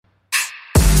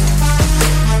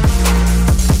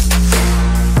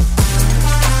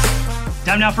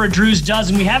Time now for a Drew's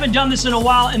Dozen. We haven't done this in a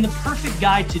while, and the perfect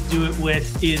guy to do it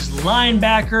with is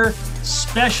linebacker,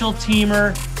 special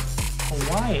teamer,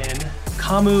 Hawaiian,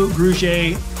 Kamu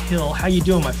Grugier-Hill. How you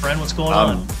doing, my friend? What's going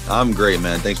on? I'm great,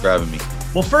 man. Thanks for having me.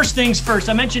 Well, first things first,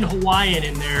 I mentioned Hawaiian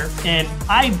in there, and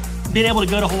I've been able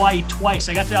to go to Hawaii twice.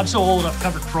 I'm so old, I've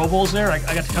covered Pro Bowls there. I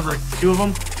got to cover 2 of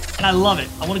them, and I love it.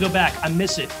 I want to go back. I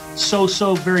miss it so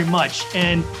very much.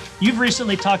 And you've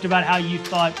recently talked about how you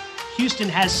thought Houston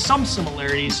has some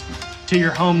similarities to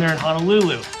your home there in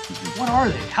Honolulu. What are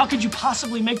they? How could you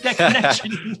possibly make that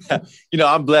connection?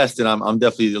 I'm blessed, and I'm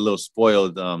definitely a little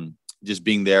spoiled just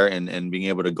being there and being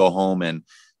able to go home and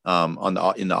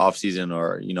in the off season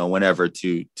or whenever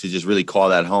to just really call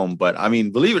that home. But I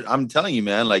mean, believe it, I'm telling you,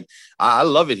 man, like I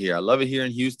love it here. I love it here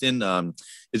in Houston.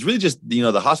 It's really just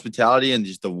the hospitality and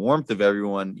just the warmth of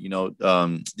everyone.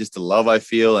 Just the love I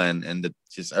feel and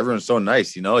just everyone's so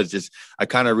nice. It's just I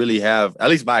kind of really have, at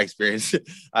least my experience.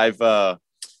 I've it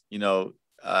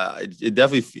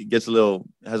definitely has a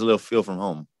little feel from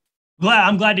home.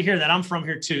 I'm glad to hear that. I'm from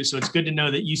here too, so it's good to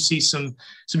know that you see some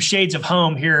shades of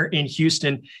home here in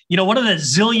Houston. One of the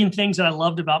zillion things that I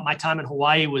loved about my time in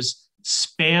Hawaii was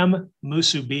Spam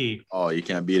musubi. Oh, you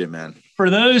can't beat it, man. For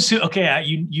those who,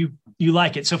 you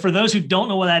like it. So for those who don't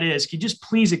know what that is, can you just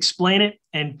please explain it?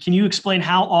 And can you explain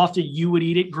how often you would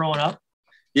eat it growing up?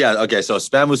 Yeah. Okay. So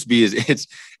Spam musubi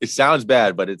it sounds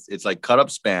bad, but it's like cut up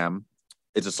Spam.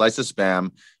 It's a slice of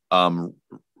Spam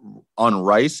on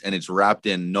rice, and it's wrapped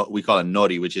in we call it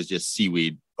nori, which is just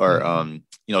seaweed or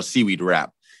seaweed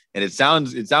wrap. And it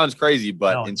sounds crazy,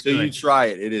 but until you try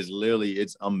it, it is literally,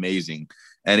 it's amazing.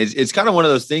 And it's kind of one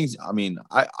of those things. I mean,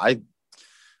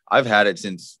 I've had it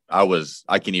since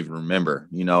I can even remember.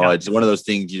 It's one of those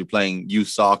things. You're playing youth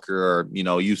soccer or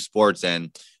youth sports,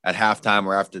 and at halftime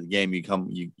or after the game,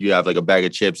 you have like a bag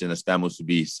of chips and a Spam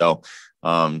musubi. So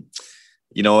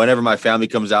whenever my family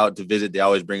comes out to visit, they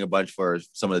always bring a bunch for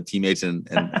some of the teammates, and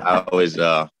I always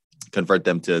convert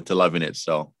them to loving it.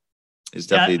 So it's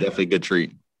definitely a good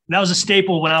treat. That was a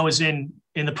staple when I was in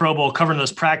the Pro Bowl covering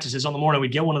those practices. On the morning,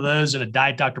 we'd get one of those and a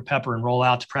Diet Dr. Pepper and roll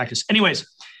out to practice. Anyways,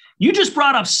 you just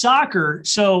brought up soccer.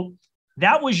 So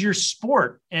that was your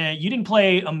sport. And you didn't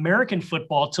play American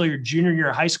football till your junior year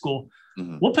of high school.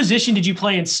 Mm-hmm. What position did you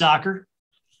play in soccer?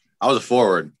 I was a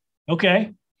forward.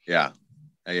 Okay. Yeah.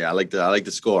 Yeah, I like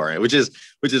the score, which is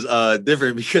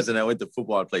different because when I went to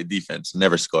football, I played defense,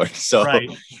 never scored. So right.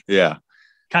 Yeah.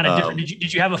 Kind of different.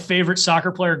 Did you have a favorite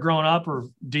soccer player growing up, or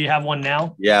do you have one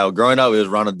now? Yeah, growing up, it was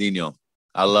Ronaldinho.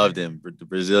 I loved him, the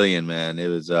Brazilian, man. It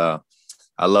was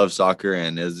I love soccer,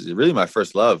 and it was really my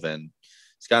first love. And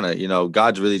it's kind of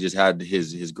God's really just had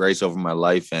his grace over my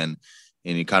life, and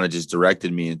he kind of just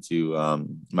directed me into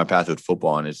my path with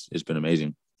football, and it's been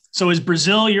amazing. So is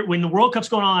Brazil when the World Cup's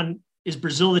going on? Is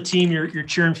Brazil the team you're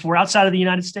cheering for outside of the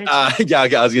United States? Yeah,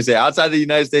 I was gonna say outside of the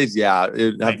United States, yeah,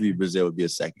 it would have to be Brazil. Would be a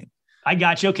second. I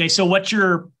got you. Okay, so what's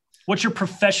your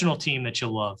professional team that you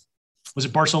love? Was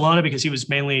it Barcelona because he was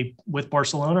mainly with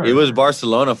Barcelona? It was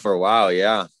Barcelona for a while,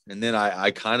 yeah. And then I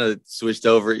kind of switched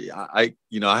over. I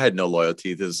had no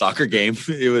loyalty to the soccer game.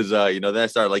 It was then I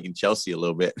started liking Chelsea a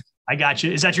little bit. I got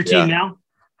you. Is that your team now?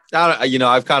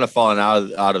 I've kind of fallen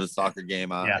out of the soccer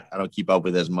game. I don't keep up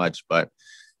with as much, but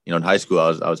in high school,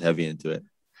 I was heavy into it.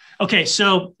 Okay,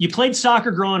 so you played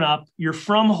soccer growing up. You're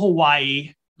from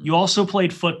Hawaii. You also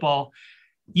played football.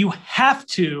 You have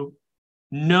to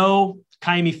know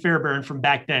Kaimi Fairbairn from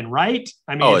back then, right?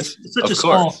 I mean, it's such a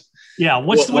small. Yeah.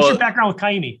 What's your background with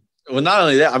Kaimi? Well, not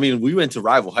only that, I mean, we went to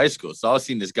rival high school, so I was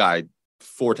seeing this guy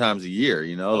 4 times a year.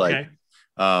 Okay.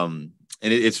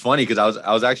 And it's funny because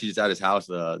I was actually just at his house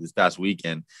this past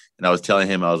weekend, and I was telling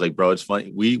him, I was like, bro, it's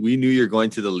funny. We knew you're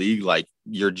going to the league like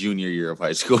your junior year of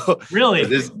high school. Really?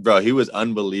 He was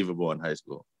unbelievable in high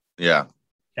school. Yeah.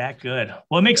 That good.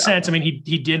 Well, it makes sense. I mean,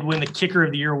 he did win the Kicker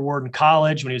of the Year award in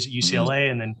college when he was at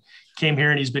UCLA, and then came here,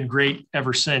 and he's been great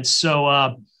ever since.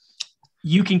 So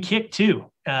you can kick too.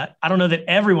 I don't know that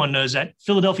everyone knows that.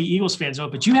 Philadelphia Eagles fans know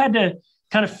it, but you had to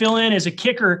kind of fill in as a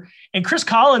kicker. And Chris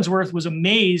Collinsworth was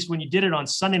amazed when you did it on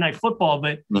Sunday Night Football,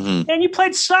 but and you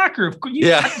played soccer.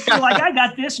 You're like, I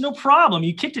got this, no problem.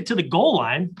 You kicked it to the goal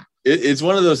line. It's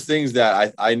one of those things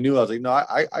that I knew. I was like, no,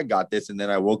 I got this. And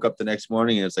then I woke up the next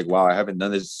morning, and it's like, wow, I haven't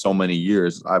done this so many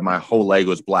years. My whole leg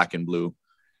was black and blue.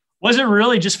 Was it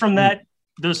really just from that?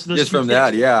 Just from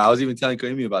that, yeah. I was even telling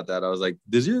Kaimi about that. I was like,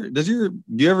 do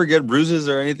you ever get bruises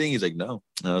or anything? He's like, no.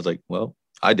 And I was like, well,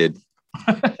 I did.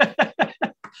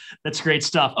 That's great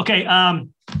stuff. Okay.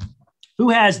 Who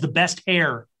has the best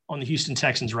hair on the Houston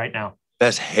Texans right now?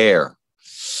 Best hair.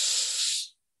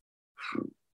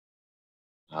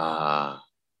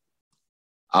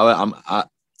 Guys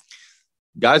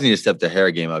need to step their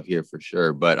hair game up here for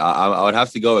sure. But I would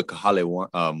have to go with Kahale.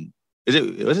 What's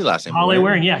his last name? Kahale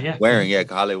Waring, yeah.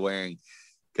 Kahale Waring.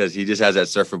 Because he just has that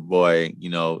surfer boy,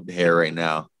 hair right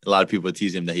now. A lot of people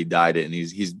tease him that he dyed it, and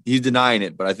he's denying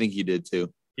it, but I think he did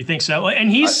too. You think so? And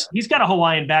he's got a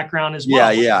Hawaiian background as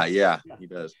well. Yeah, he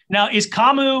does. Now, is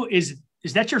Kamu is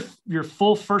that your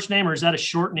full first name, or is that a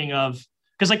shortening of?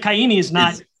 Because like Kaimi is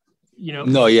not,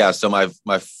 No, yeah. So my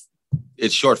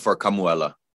it's short for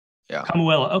Kamuela. Yeah.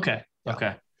 Kamuela. Okay. Yeah.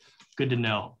 Okay. Good to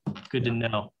know.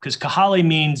 Because Kahale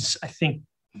means, I think,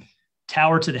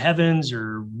 tower to the heavens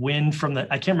or wind from the.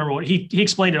 I can't remember what he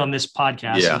explained it on this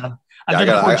podcast. Yeah. I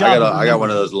got one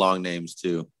of those long names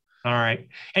too. All right.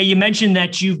 Hey, you mentioned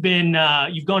that you've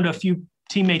gone to a few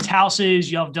teammates'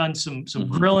 houses. Y'all have done some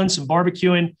grilling, some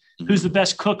barbecuing. Mm-hmm. Who's the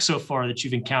best cook so far that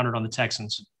you've encountered on the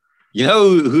Texans?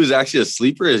 Who's actually a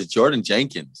sleeper is Jordan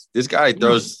Jenkins. This guy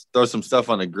throws some stuff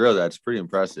on the grill that's pretty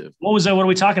impressive. What was that? What are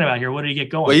we talking about here? What did he get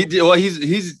going?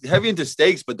 He's heavy into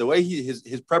steaks, but the way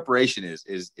his preparation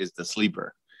is the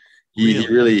sleeper. He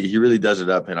really does it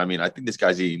up. And I mean, I think this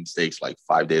guy's eating steaks like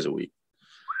 5 days a week.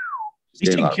 He's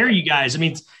taking care of you guys. I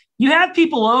mean, you have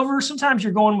people over. Sometimes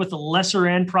you're going with the lesser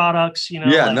end products.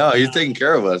 He's taking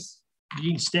care of us.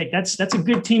 Eating steak. That's a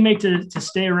good teammate to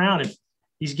stay around. If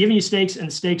he's giving you steaks and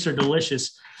the steaks are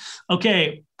delicious.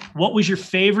 Okay. What was your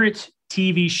favorite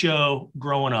TV show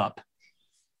growing up?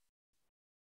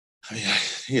 I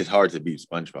think it's hard to beat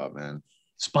SpongeBob, man.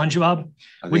 SpongeBob?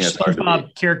 Which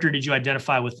SpongeBob character did you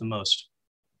identify with the most?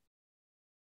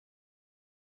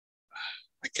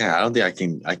 I don't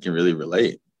think I can really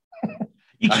relate.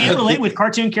 You can't relate with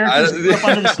cartoon characters that grew up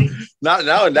under the sea? Not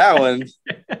now in that one.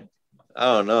 I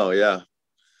don't know. Yeah.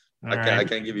 I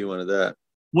can't give you one of that.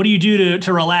 What do you do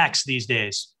to relax these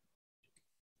days?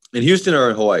 In Houston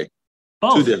or in Hawaii?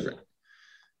 Both. Two different.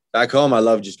 Back home, I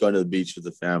love just going to the beach with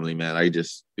the family, man. I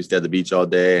just stay at the beach all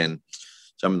day and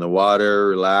jump in the water,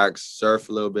 relax, surf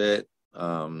a little bit.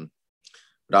 But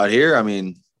out here, I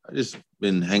mean, I just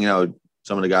been hanging out with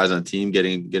some of the guys on the team,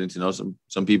 getting to know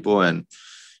some people. And,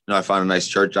 I found a nice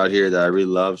church out here that I really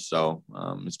love. So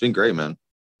it's been great, man.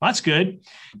 That's good.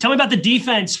 Tell me about the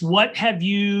defense. What have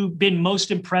you been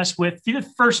most impressed with through the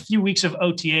first few weeks of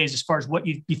OTAs as far as what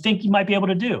you think you might be able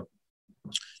to do?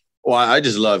 Well, I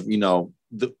just love,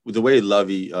 the way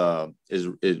Lovey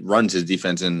runs his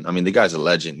defense. And I mean, the guy's a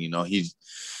legend,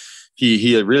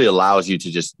 he really allows you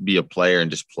to just be a player and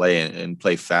just play and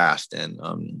play fast. And,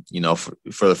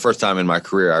 for the first time in my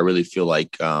career, I really feel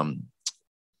like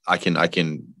I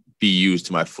can be used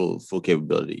to my full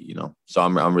capability, so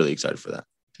I'm really excited for that.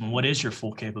 And what is your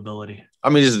full capability? I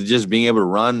mean, just being able to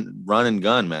run and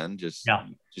gun, man. Just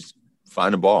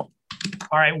find a ball.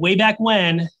 All right. Way back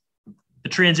when, the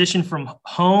transition from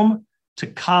home to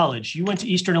college, you went to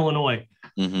Eastern Illinois.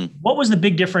 Mm-hmm. What was the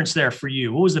big difference there for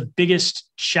you? What was the biggest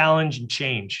challenge and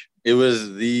change? It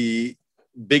was the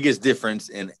biggest difference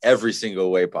in every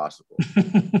single way possible.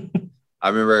 I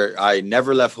remember I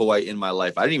never left Hawaii in my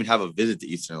life. I didn't even have a visit to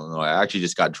Eastern Illinois. I actually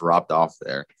just got dropped off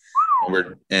there.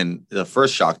 And the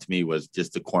first shock to me was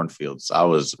just the cornfields. I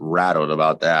was rattled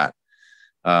about that.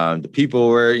 The people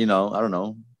were, I don't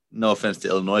know, no offense to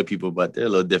Illinois people, but they're a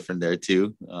little different there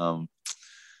too.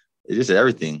 It's just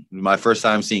everything. My first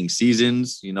time seeing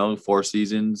seasons, 4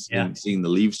 seasons, and seeing the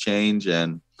leaves change,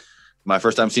 and my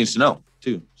first time seeing snow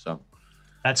too. So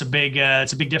it's a big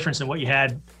difference than what you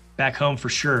had back home for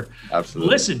sure.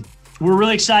 Absolutely. Listen, we're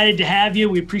really excited to have you.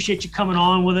 We appreciate you coming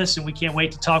on with us, and we can't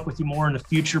wait to talk with you more in the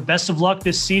future. Best of luck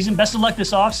this season. Best of luck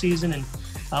this off season. And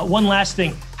one last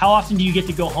thing, how often do you get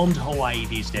to go home to Hawaii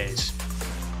these days?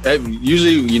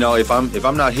 Usually, if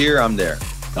I'm not here, I'm there.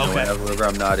 Okay. Whenever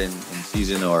I'm not in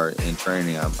season or in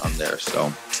training, I'm there.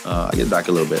 So I get back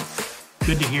a little bit.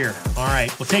 Good to hear. All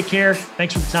right. Well, take care.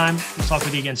 Thanks for the time. We'll talk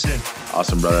with you again soon.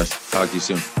 Awesome, brothers. Talk to you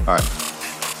soon. All right.